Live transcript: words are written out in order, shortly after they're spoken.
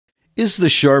Is the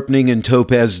sharpening in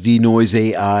Topaz Denoise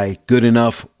AI good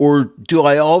enough, or do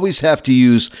I always have to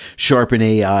use Sharpen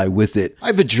AI with it?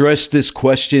 I've addressed this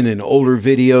question in older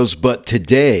videos, but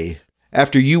today,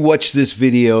 after you watch this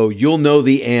video, you'll know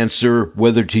the answer,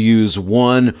 whether to use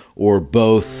one or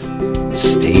both.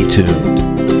 Stay tuned.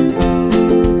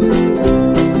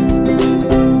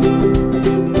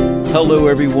 Hello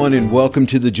everyone, and welcome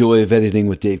to The Joy of Editing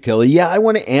with Dave Kelly. Yeah, I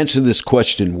want to answer this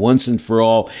question once and for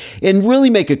all and really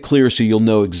make it clear so you'll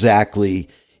know exactly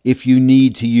if you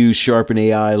need to use Sharpen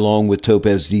AI along with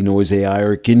Topaz Denoise AI,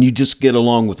 or can you just get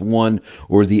along with one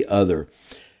or the other.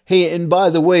 Hey, and by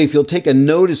the way, if you'll take a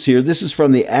notice here, this is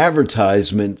from the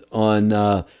advertisement on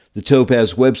the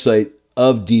Topaz website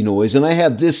of Denoise, and I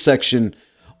have this section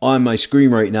on my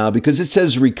screen right now because it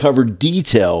says recover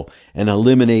detail and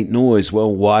eliminate noise.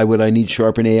 Well, why would I need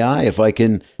Sharpen AI if I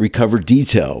can recover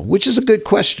detail? Which is a good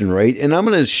question, right? And I'm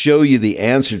going to show you the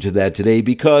answer to that today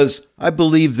because I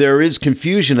believe there is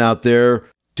confusion out there.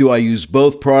 Do I use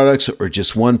both products or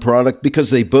just one product? Because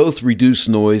they both reduce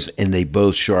noise and they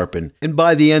both sharpen. And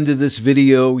by the end of this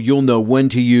video, you'll know when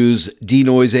to use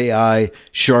Denoise AI,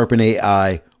 Sharpen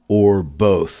AI, or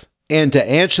both. And to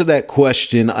answer that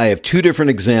question, I have two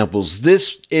different examples.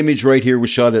 This image right here was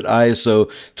shot at ISO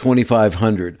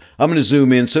 2500. I'm going to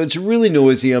zoom in. So it's really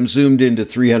noisy. I'm zoomed into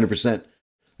 300%.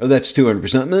 Oh, that's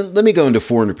 200%. Let me go into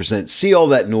 400%. See all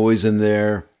that noise in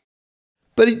there.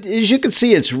 But as you can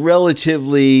see, it's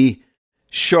relatively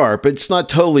sharp. It's not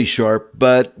totally sharp,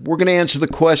 but we're going to answer the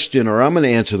question, or I'm going to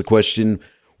answer the question,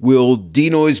 will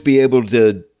Denoise be able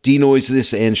to denoise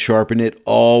this and sharpen it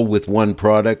all with one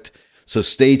product? So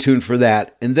stay tuned for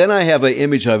that. And then I have an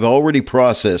image I've already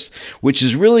processed, which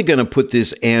is really going to put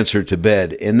this answer to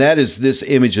bed. And that is this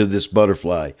image of this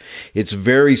butterfly. It's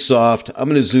very soft. I'm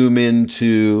going to zoom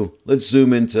into, let's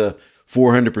zoom into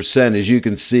 400%. As you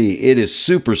can see, it is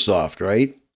super soft,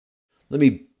 right? Let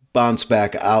me bounce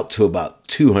back out to about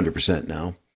 200%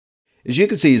 now. As you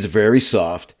can see, it's very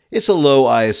soft. It's a low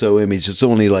ISO image. It's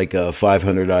only like a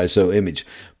 500 ISO image.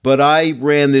 But I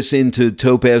ran this into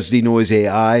Topaz Denoise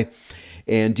AI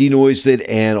and denoised it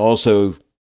and also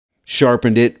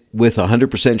sharpened it with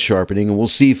 100% sharpening. And we'll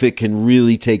see if it can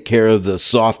really take care of the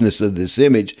softness of this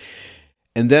image.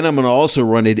 And then I'm going to also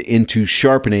run it into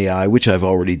Sharpen AI, which I've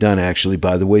already done actually,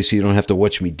 by the way, so you don't have to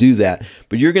watch me do that.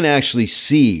 But you're going to actually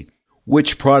see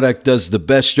which product does the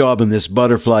best job in this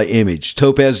butterfly image.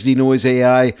 Topaz Denoise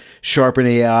AI, Sharpen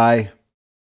AI,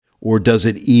 or does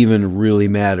it even really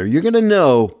matter? You're going to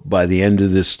know by the end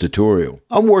of this tutorial.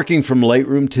 I'm working from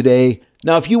Lightroom today.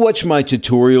 Now, if you watch my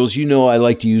tutorials, you know I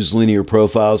like to use linear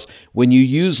profiles. When you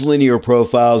use linear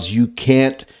profiles, you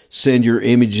can't send your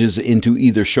images into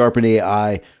either Sharpen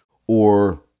AI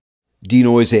or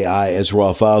Denoise AI as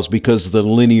raw files because the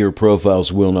linear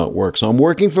profiles will not work. So I'm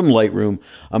working from Lightroom.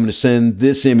 I'm going to send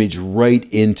this image right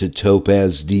into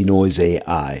Topaz Denoise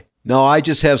AI. Now, I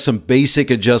just have some basic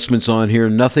adjustments on here,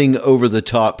 nothing over the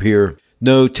top here,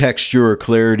 no texture or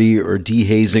clarity or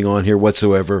dehazing on here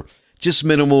whatsoever, just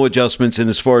minimal adjustments. And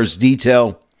as far as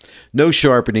detail, no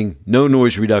sharpening, no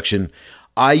noise reduction.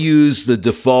 I use the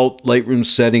default Lightroom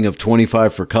setting of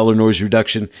 25 for color noise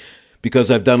reduction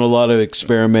because I've done a lot of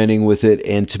experimenting with it,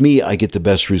 and to me, I get the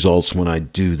best results when I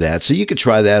do that. So you could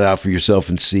try that out for yourself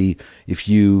and see if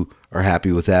you are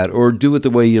happy with that, or do it the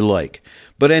way you like.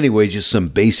 But anyway, just some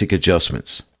basic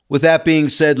adjustments. With that being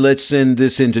said, let's send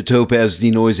this into Topaz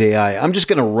Denoise AI. I'm just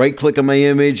going to right-click on my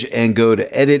image and go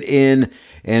to Edit In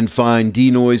and find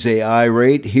Denoise AI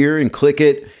right here and click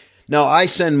it. Now, I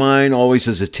send mine always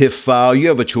as a TIFF file. You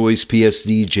have a choice,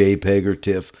 PSD, JPEG, or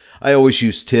TIFF. I always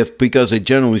use TIFF because I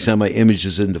generally send my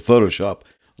images into Photoshop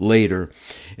later.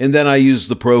 And then I use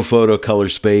the ProPhoto color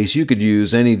space. You could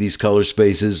use any of these color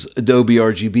spaces. Adobe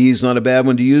RGB is not a bad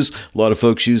one to use. A lot of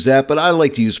folks use that, but I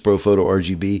like to use ProPhoto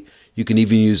RGB. You can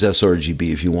even use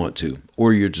sRGB if you want to,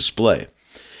 or your display.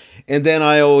 And then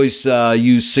I always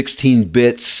use 16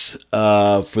 bits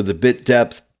for the bit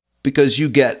depth because you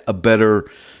get a better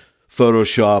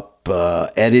Photoshop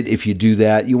edit if you do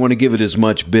that. You want to give it as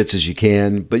much bits as you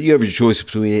can, but you have your choice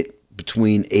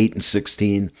between 8 and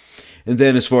 16. And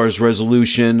then as far as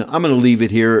resolution, I'm going to leave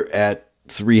it here at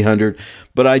 300,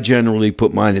 but I generally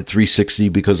put mine at 360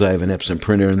 because I have an Epson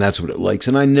printer and that's what it likes,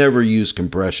 and I never use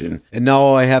compression. And now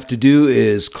all I have to do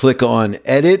is click on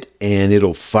Edit and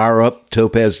it'll fire up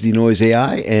Topaz Denoise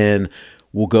AI, and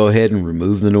we'll go ahead and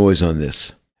remove the noise on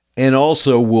this. And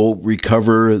also we'll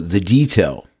recover the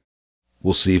detail.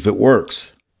 We'll see if it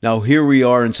works. Now here we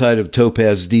are inside of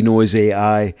Topaz Denoise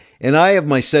AI, and I have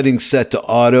my settings set to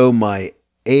auto. My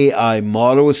AI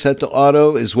model is set to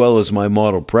auto, as well as my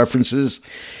model preferences.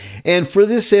 And for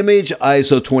this image,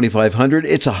 ISO 2500,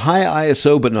 it's a high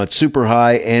ISO, but not super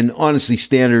high. And honestly,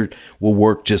 standard will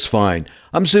work just fine.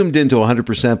 I'm zoomed into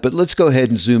 100%, but let's go ahead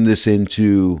and zoom this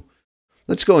into,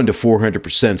 let's go into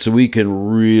 400% so we can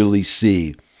really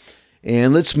see.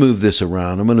 And let's move this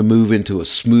around. I'm going to move into a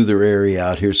smoother area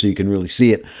out here so you can really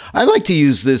see it. I like to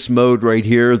use this mode right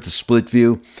here, the split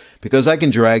view, because I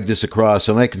can drag this across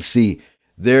and I can see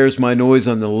there's my noise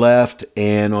on the left,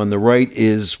 and on the right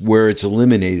is where it's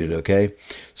eliminated, okay?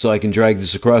 So I can drag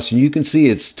this across, and you can see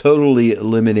it's totally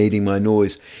eliminating my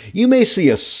noise. You may see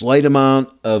a slight amount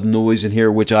of noise in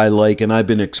here, which I like, and I've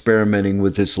been experimenting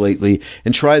with this lately,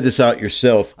 and try this out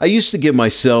yourself. I used to give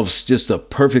myself just a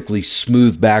perfectly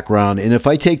smooth background, and if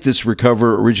I take this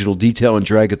Recover Original Detail and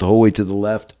drag it the whole way to the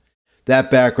left,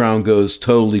 that background goes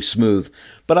totally smooth.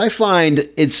 But I find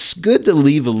it's good to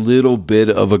leave a little bit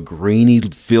of a grainy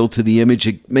feel to the image.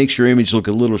 It makes your image look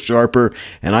a little sharper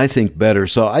and I think better.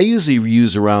 So I usually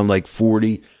use around like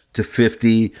 40 to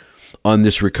 50 on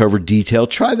this recovered detail.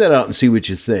 Try that out and see what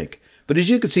you think. But as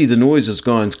you can see, the noise is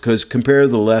gone because compare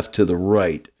the left to the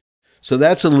right. So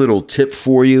that's a little tip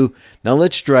for you. Now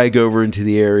let's drag over into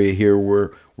the area here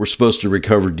where we're supposed to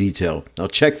recover detail. Now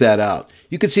check that out.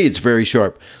 You can see it's very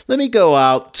sharp. Let me go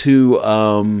out to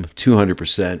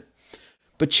 200%.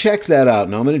 But check that out.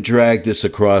 Now I'm going to drag this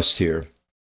across here.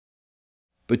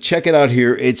 But check it out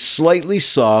here. It's slightly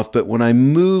soft, but when I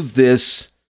move this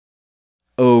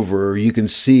over, you can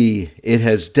see it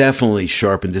has definitely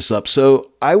sharpened this up.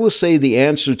 So I will say the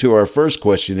answer to our first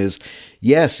question is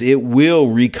yes, it will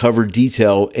recover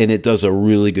detail and it does a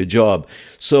really good job.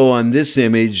 So on this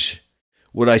image,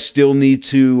 would I still need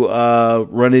to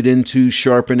run it into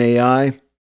Sharpen AI?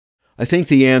 I think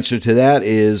the answer to that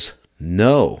is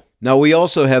no. Now we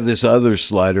also have this other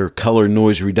slider, Color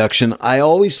Noise Reduction. I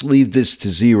always leave this to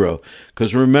 0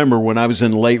 because remember when I was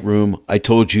in Lightroom, I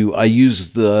told you I use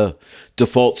the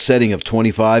default setting of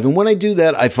 25. And when I do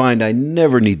that, I find I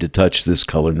never need to touch this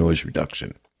Color Noise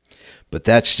Reduction. But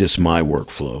that's just my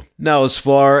workflow. Now as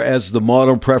far as the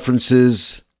model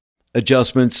preferences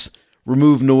adjustments,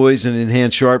 remove noise and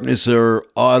enhance sharpness are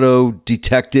auto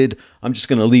detected. I'm just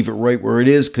going to leave it right where it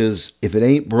is because if it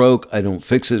ain't broke, I don't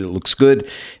fix it. It looks good.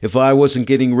 If I wasn't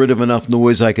getting rid of enough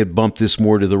noise, I could bump this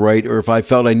more to the right. Or if I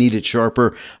felt I needed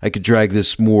sharper, I could drag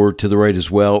this more to the right as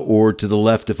well, or to the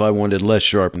left if I wanted less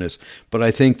sharpness. But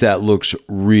I think that looks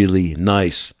really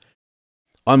nice.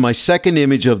 On my second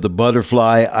image of the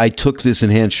butterfly, I took this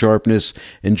enhanced sharpness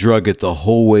and drug it the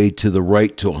whole way to the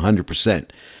right to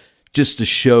 100%. Just to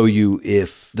show you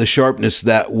if the sharpness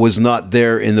that was not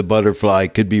there in the butterfly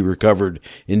could be recovered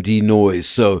in denoise.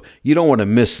 So you don't want to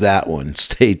miss that one.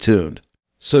 Stay tuned.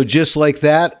 So just like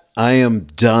that, I am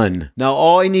done. Now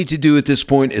all I need to do at this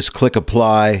point is click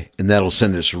apply, and that'll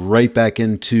send us right back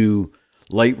into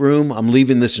Lightroom. I'm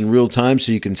leaving this in real time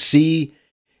so you can see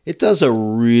it does a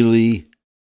really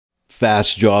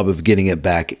fast job of getting it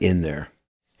back in there.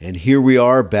 And here we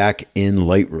are back in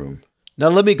Lightroom. Now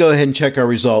let me go ahead and check our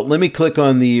result. Let me click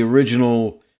on the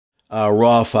original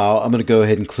raw file. I'm going to go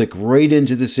ahead and click right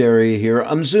into this area here.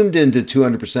 I'm zoomed into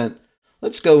 200%.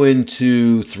 Let's go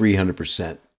into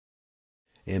 300%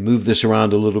 and move this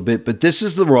around a little bit. But this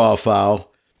is the raw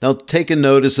file. Now take a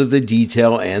notice of the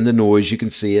detail and the noise. You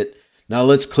can see it. Now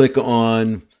let's click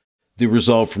on the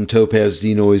result from Topaz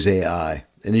Denoise AI.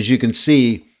 And as you can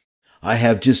see, I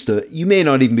have just a, you may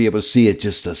not even be able to see it,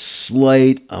 just a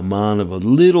slight amount of a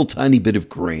little tiny bit of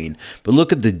grain. But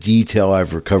look at the detail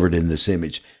I've recovered in this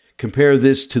image. Compare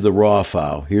this to the raw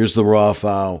file. Here's the raw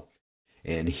file,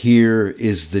 and here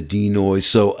is the denoise.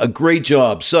 So a great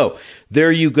job. So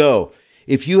there you go.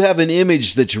 If you have an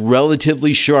image that's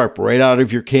relatively sharp right out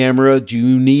of your camera, do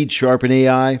you need Sharpen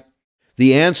AI?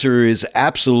 The answer is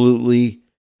absolutely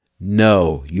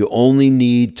no. You only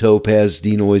need Topaz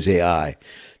Denoise AI.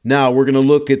 Now we're going to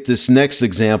look at this next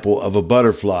example of a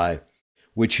butterfly,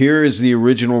 which here is the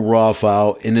original raw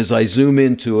file. And as I zoom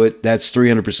into it, that's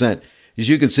 300%. As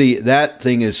you can see, that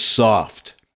thing is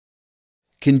soft.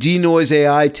 Can Denoise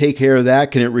AI take care of that?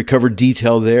 Can it recover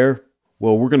detail there?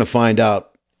 Well, we're going to find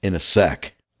out in a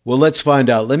sec. Well, let's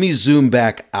find out. Let me zoom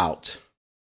back out.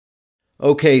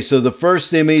 Okay, so the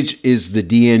first image is the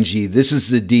DNG. This is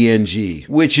the DNG,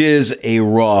 which is a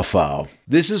raw file.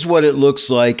 This is what it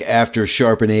looks like after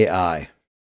Sharpen AI.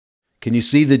 Can you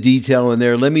see the detail in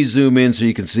there? Let me zoom in so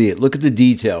you can see it. Look at the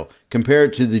detail. Compare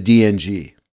it to the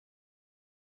DNG.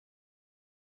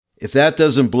 If that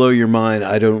doesn't blow your mind,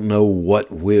 I don't know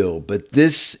what will. But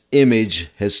this image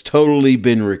has totally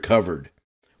been recovered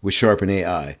with Sharpen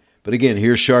AI. But again,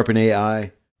 here's Sharpen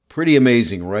AI. Pretty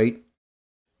amazing, right?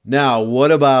 Now,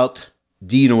 what about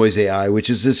Denoise AI, which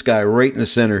is this guy right in the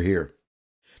center here.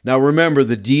 Now remember,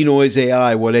 the Denoise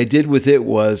AI, what I did with it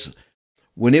was,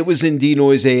 when it was in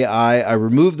Denoise AI, I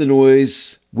removed the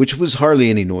noise, which was hardly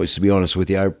any noise, to be honest with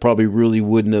you. I probably really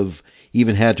wouldn't have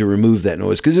even had to remove that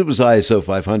noise because it was ISO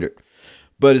 500.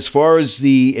 But as far as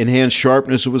the enhanced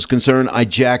sharpness was concerned, I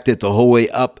jacked it the whole way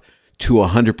up to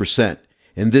 100%.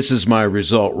 And this is my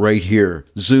result right here,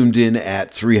 zoomed in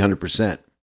at 300%.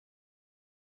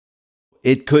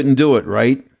 It couldn't do it,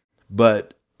 right?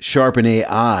 But Sharpen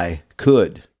AI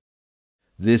could.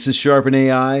 This is Sharpen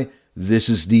AI. This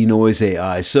is Denoise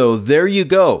AI. So there you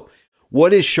go.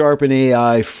 What is Sharpen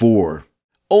AI for?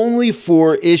 Only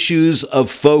for issues of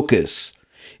focus.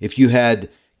 If you had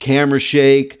camera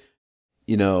shake,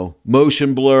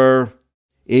 motion blur,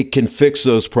 it can fix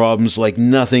those problems like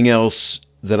nothing else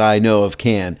that I know of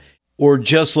can. Or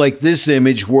just like this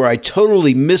image where I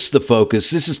totally missed the focus,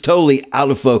 this is totally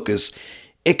out of focus,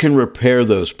 it can repair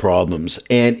those problems,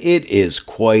 and it is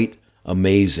quite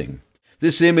amazing.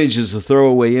 This image is a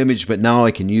throwaway image, but now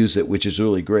I can use it, which is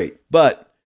really great.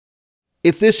 But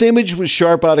if this image was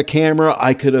sharp out of camera,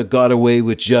 I could have got away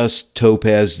with just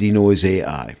Topaz Denoise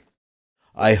AI.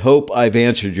 I hope I've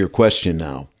answered your question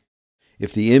now.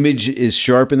 If the image is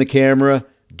sharp in the camera,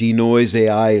 Denoise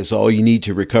AI is all you need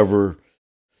to recover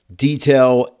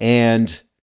detail and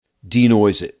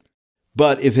denoise it.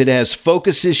 But if it has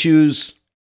focus issues,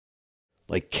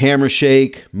 like camera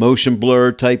shake, motion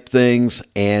blur type things,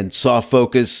 and soft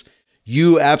focus,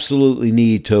 you absolutely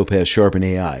need Topaz Sharpen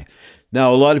AI.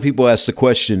 Now, a lot of people ask the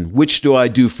question, which do I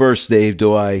do first, Dave?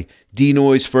 Do I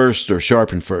denoise first or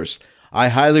sharpen first? I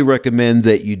highly recommend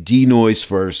that you denoise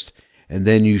first and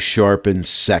then you sharpen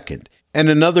second. And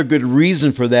another good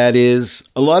reason for that is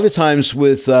a lot of times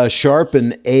with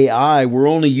Sharpen AI, we're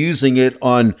only using it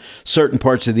on certain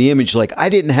parts of the image. Like I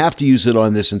didn't have to use it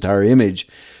on this entire image.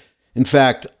 In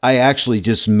fact, I actually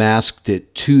just masked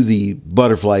it to the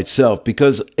butterfly itself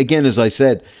because, again, as I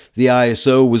said, the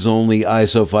ISO was only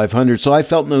ISO 500, so I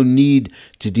felt no need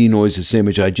to denoise this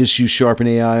image. I just used Sharpen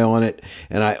AI on it,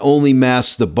 and I only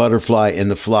masked the butterfly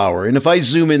and the flower. And if I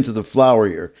zoom into the flower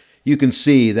here, you can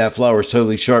see that flower is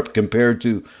totally sharp compared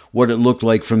to what it looked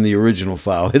like from the original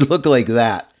file. It looked like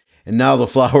that, and now the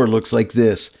flower looks like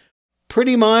this.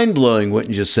 Pretty mind-blowing,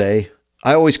 wouldn't you say?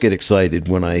 I always get excited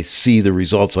when I see the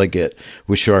results I get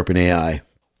with Sharpen AI.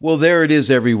 Well, there it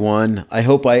is, everyone. I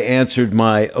hope I answered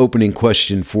my opening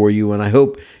question for you, and I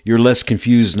hope you're less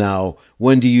confused now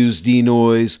when to use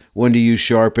denoise, when to use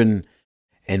sharpen,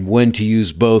 and when to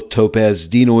use both Topaz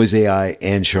Denoise AI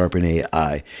and Sharpen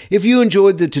AI. If you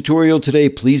enjoyed the tutorial today,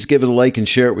 please give it a like and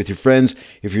share it with your friends.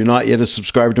 If you're not yet a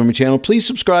subscriber to my channel, please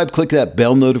subscribe, click that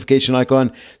bell notification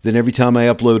icon. Then every time I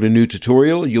upload a new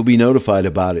tutorial, you'll be notified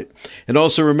about it. And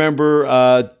also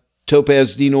remember,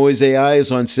 Topaz Denoise AI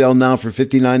is on sale now for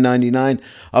 $59.99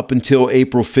 up until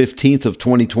April 15th of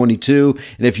 2022.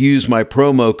 And if you use my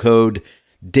promo code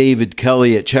David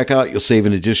Kelly at checkout, you'll save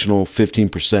an additional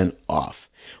 15% off.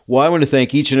 Well, I want to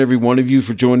thank each and every one of you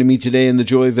for joining me today in the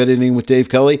Joy of Editing with Dave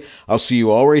Kelly. I'll see you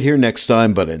all right here next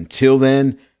time, but until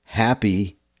then,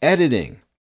 happy editing.